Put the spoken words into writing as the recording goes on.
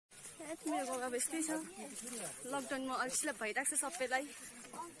मेरो अब यस्तै छ लकडाउनमा अल्छिला भइरहेको छ सबैलाई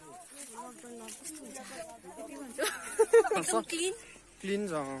लकडाउनमा कस्तो हुन्छ यति भन्छु एकदम क्लीन क्लीन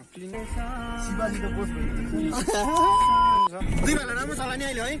छ क्लीन शिवाजीको पोस्ट दुई भाइलाई राम्रो छ नि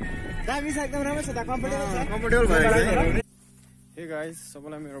अहिले है दामी छ एकदम राम्रो छ त कम्फर्टेबल भयो हे गाइस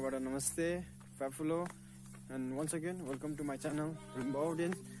सबैलाई मेरोबाट नमस्ते Papulo and once again welcome to my channel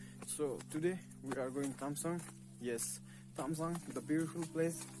Rimbaudians. So today we are going Tumsong. Yes, Tumsong, the beautiful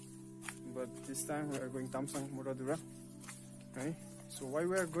place, but this time we are going Tumsong Motadhura. Right? So why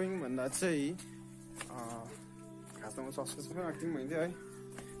we are going when that say customer successful acting mind hai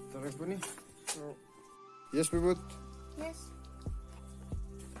tarai pani. So yes people. Yes.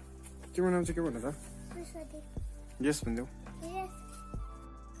 Tiम्रो नाम चाहिँ के भन्नु त? Yes भन्दियौ. Yes.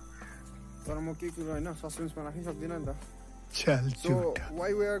 तर म के कुरा हैन सस्पेन्समा राख्न सक्दिन नि त So why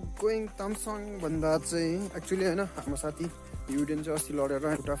we are going Tumsong भन्दा चाहिँ एक्चुअली हैन हाम्रो साथी uden चाहिँ अस्ति लडेर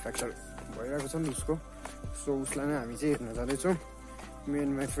एउटा फ्र्याक्चर भइरहेको छ नि उसको सो उसलाई नै हामी चाहिँ हेर्न जाँदै छौं me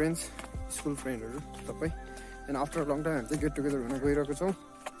and my friends school फ्रेन्डहरु तपाई एन्ड आफ्टर लङ टाइम हामी चाहिँ गेट टुगेदर हुन गइरहेको छौं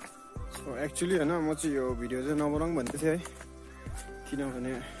सो एक्चुअली हैन म चाहिँ यो भिडियो चाहिँ नबनाउँ भन्दै थिएँ है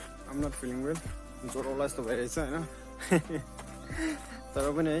किनभने I'm not feeling well ज्वरो जस्तो भइरहेछ हैन तर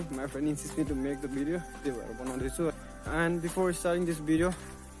पनि है my friend insists me to make the video त्यही भएर बनाउँदै छु and before starting this video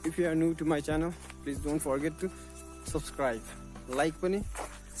if you are new to my channel please don't forget to subscribe like पनि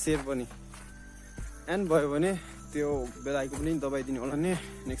share पनि and भयो भने त्यो बेल आइकन पनि दबाइदिनु होला नि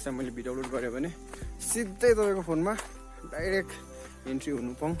नेक्स्ट टाइम मैले भिडियो अपलोड गरे भने सिधै तपाईको फोनमा डाइरेक्ट एन्ट्री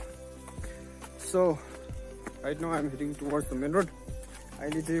हुनु पाऊँ so right now I'm heading towards the main road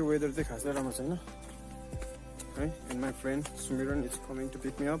अहिले चाहिँ वेदर चाहिँ खासै राम्रो छैन Right? And my friend Sumiran is coming to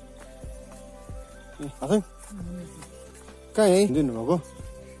pick me up. Hey, kaya hai? Didn't know.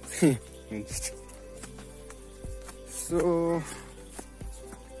 So,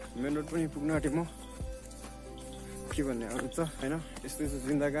 main road pani pugna ate mo. के भन्ने अरु त हैन यस्तै छ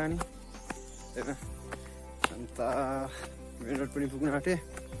जिन्दगानी हैन अन्त मेन रोड पनि पुग्न आटे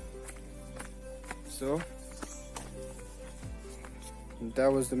so that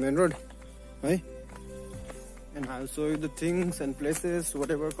was the main road है and I'll show you the things and places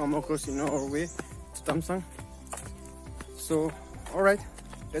whatever come across in our way to Tumsong so alright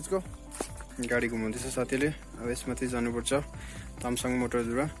let's go गाडी घुमाउँदैछ साथीले अब यसमा चाहिँ जानुपर्छ Tumsong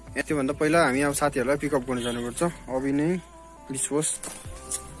Motadhura यति भन्दा पहिला हामी अब साथीहरुलाई पिकअप गर्न जानुपर्छ अबि नै विश्वास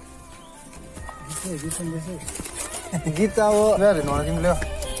गीत अब हेर्न तिमीले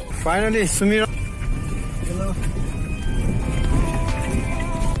फाइनली सुमिर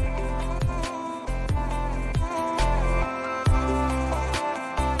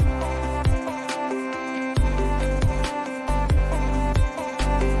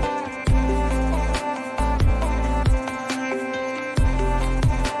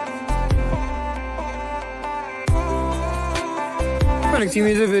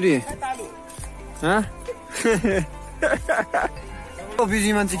तिमी चाहिँ फेरि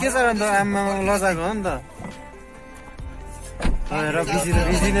बिजी मान्छे के छ र अन्त आमा लजाको हो नि त र बिजी त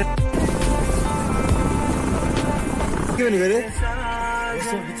बिजी नै के भनेको रे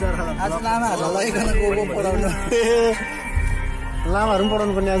आज लामाहरुलाई लगाइकन गएको पढाउन लामाहरु पनि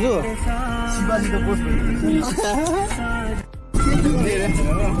पढाउनु पर्ने आज शिवाजीको पोस्ट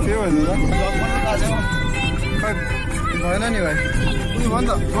के भन्नु त भएन नि भाइ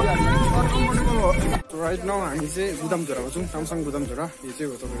right now हामी चाहिँ गुदामझोरामा छौं Tumsong गुदामझोरा यो चाहिँ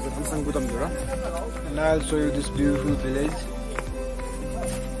हो तपाईको Tumsong गुदामझोरा and I'll show you this beautiful village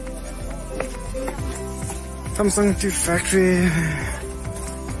Tumsong tea factory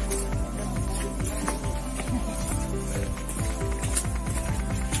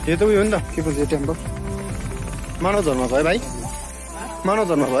यो त उयो हो नि त के भन्छ टेम्पल मानव धर्म भयो भाइ मानव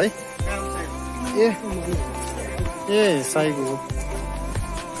धर्म भयो ए साईको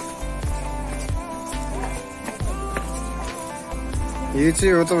यो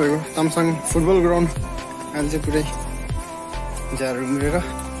चाहिँ हो तपाईको Tumsong फुटबल ग्राउन्ड अहिले चाहिँ पुरै झारहरू उम्रेर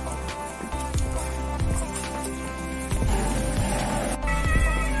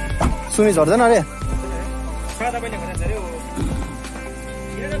सुमी झर्दैन अरे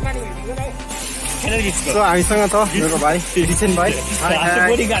हामीसँग छ मेरो भाइ किसन भाइ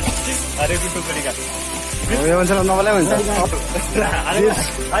यो मान्छेलाई नबोलाइ भन्छ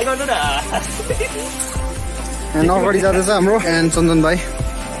अगाडि जाँदैछ हाम्रो एन्ड चन्दन भाइ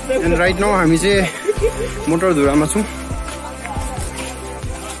एन्ड राइट नाउ हामी चाहिँ मोटरधुरामा छौँ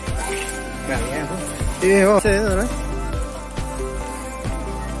ए हो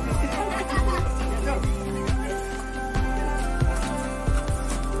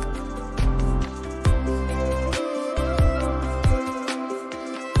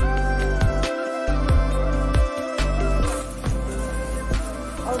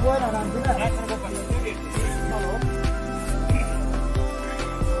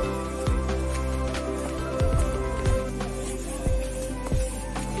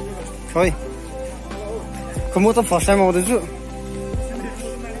खोइ म त फर्स्ट टाइम आउँदैछु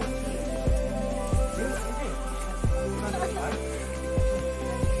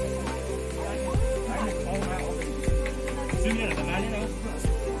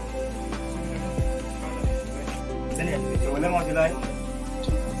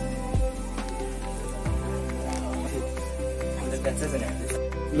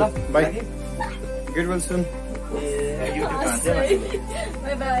ल by get well soon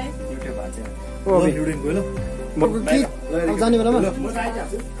by by जाने बेलामा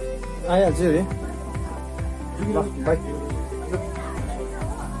आइहाल्छु है ल बाई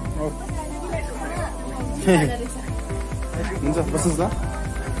हुन्छ बस्नुहोस् ल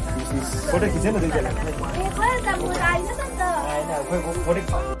फोटो खिचेन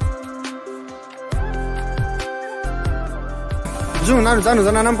जाउँ नानु जानु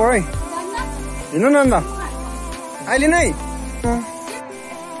जान पऱ्यो है हिँड्नु न अन्त अहिले नै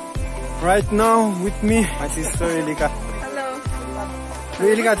right now with me my sister Elika hello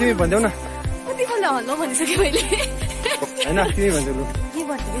Elika तिमी भनिदेऊ न कति खोला हल्लो भनिसकेँ मैले होइन तिमी भनिदेऊ लु के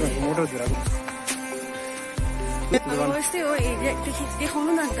भन्दै मोटरधुराको यस्तै हो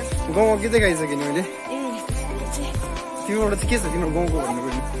देखाउनु न अन्त गाउँमा के देखाइसकेँ नि मैले ए तिमीबाट चाहिँ के छ तिम्रो गाउँको भन्नु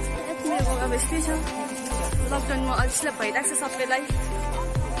पर्ने मेरो गाउँ अब यस्तै छ लकडाउनमा अल्छिला भइरहेको छ सबैलाई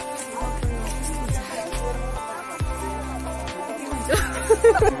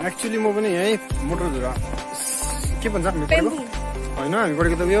एक्चुअली म पनि यहीँ मोटरधुरा के भन्छ हामी पढेको होइन हामी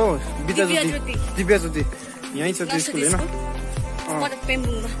पढेको त यो दिव्या ज्योति यहीँ छ त्यो स्कुल होइन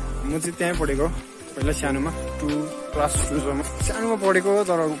म चाहिँ त्यहीँ पढेको पहिला सानोमा क्लास 2 सम्म सानोमा पढेको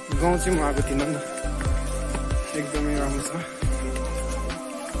तर गाउँ चाहिँ म आएको थिइनँ नि त एकदमै राम्रो छ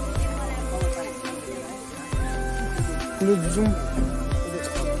जाउँ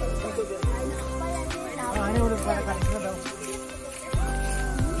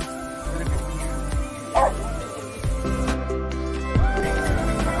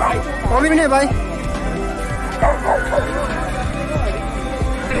पनि भाइ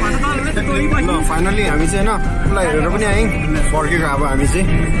फाइनली हामी चाहिँ होइन उसलाई हेरेर पनि आयौँ फर्केको अब हामी चाहिँ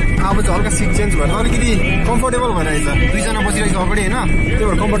अब चाहिँ हल्का सिट चेन्ज भएर अलिकति कम्फर्टेबल भइरहेछ दुईजना बसिरहेको छ अगाडि होइन त्यही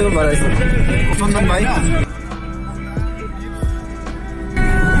भएर कम्फर्टेबल भइरहेछ चन्दन भाइ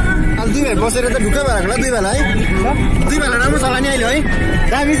अहिले 2 भाइ बसेर त ढुक्कै भएर होला 2 बेला है 2 बेला राम्रो छ होला नि अहिले है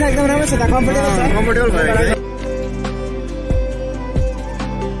दामी छ एकदम राम्रो छ त कम्फर्टेबल भइरहेको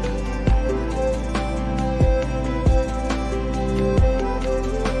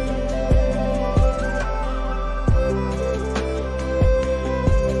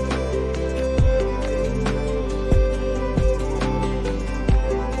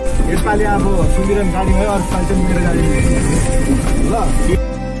यसपालि अब सुमिरन गाडी भयो अर्को पालि चाहिँ मेरो गाडी ल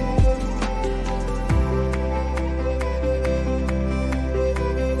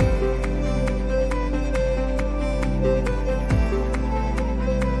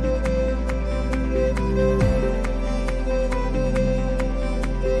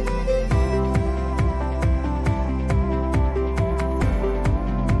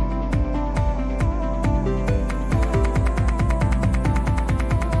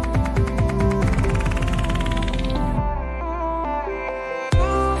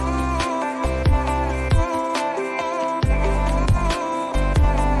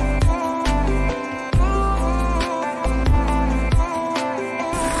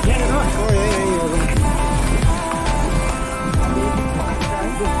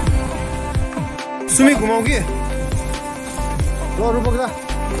सुमी घुमाऊ कि ल रुपक दा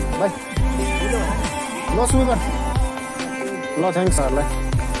भाइ ल सुमी ल थ्याङ्क्स सरलाई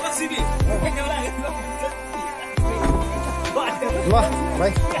ल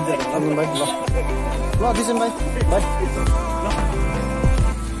भाइ अर्जुन भाइ ल दिसन भाइ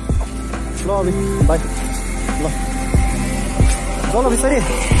ल अभि भाइ ल बिस्तारै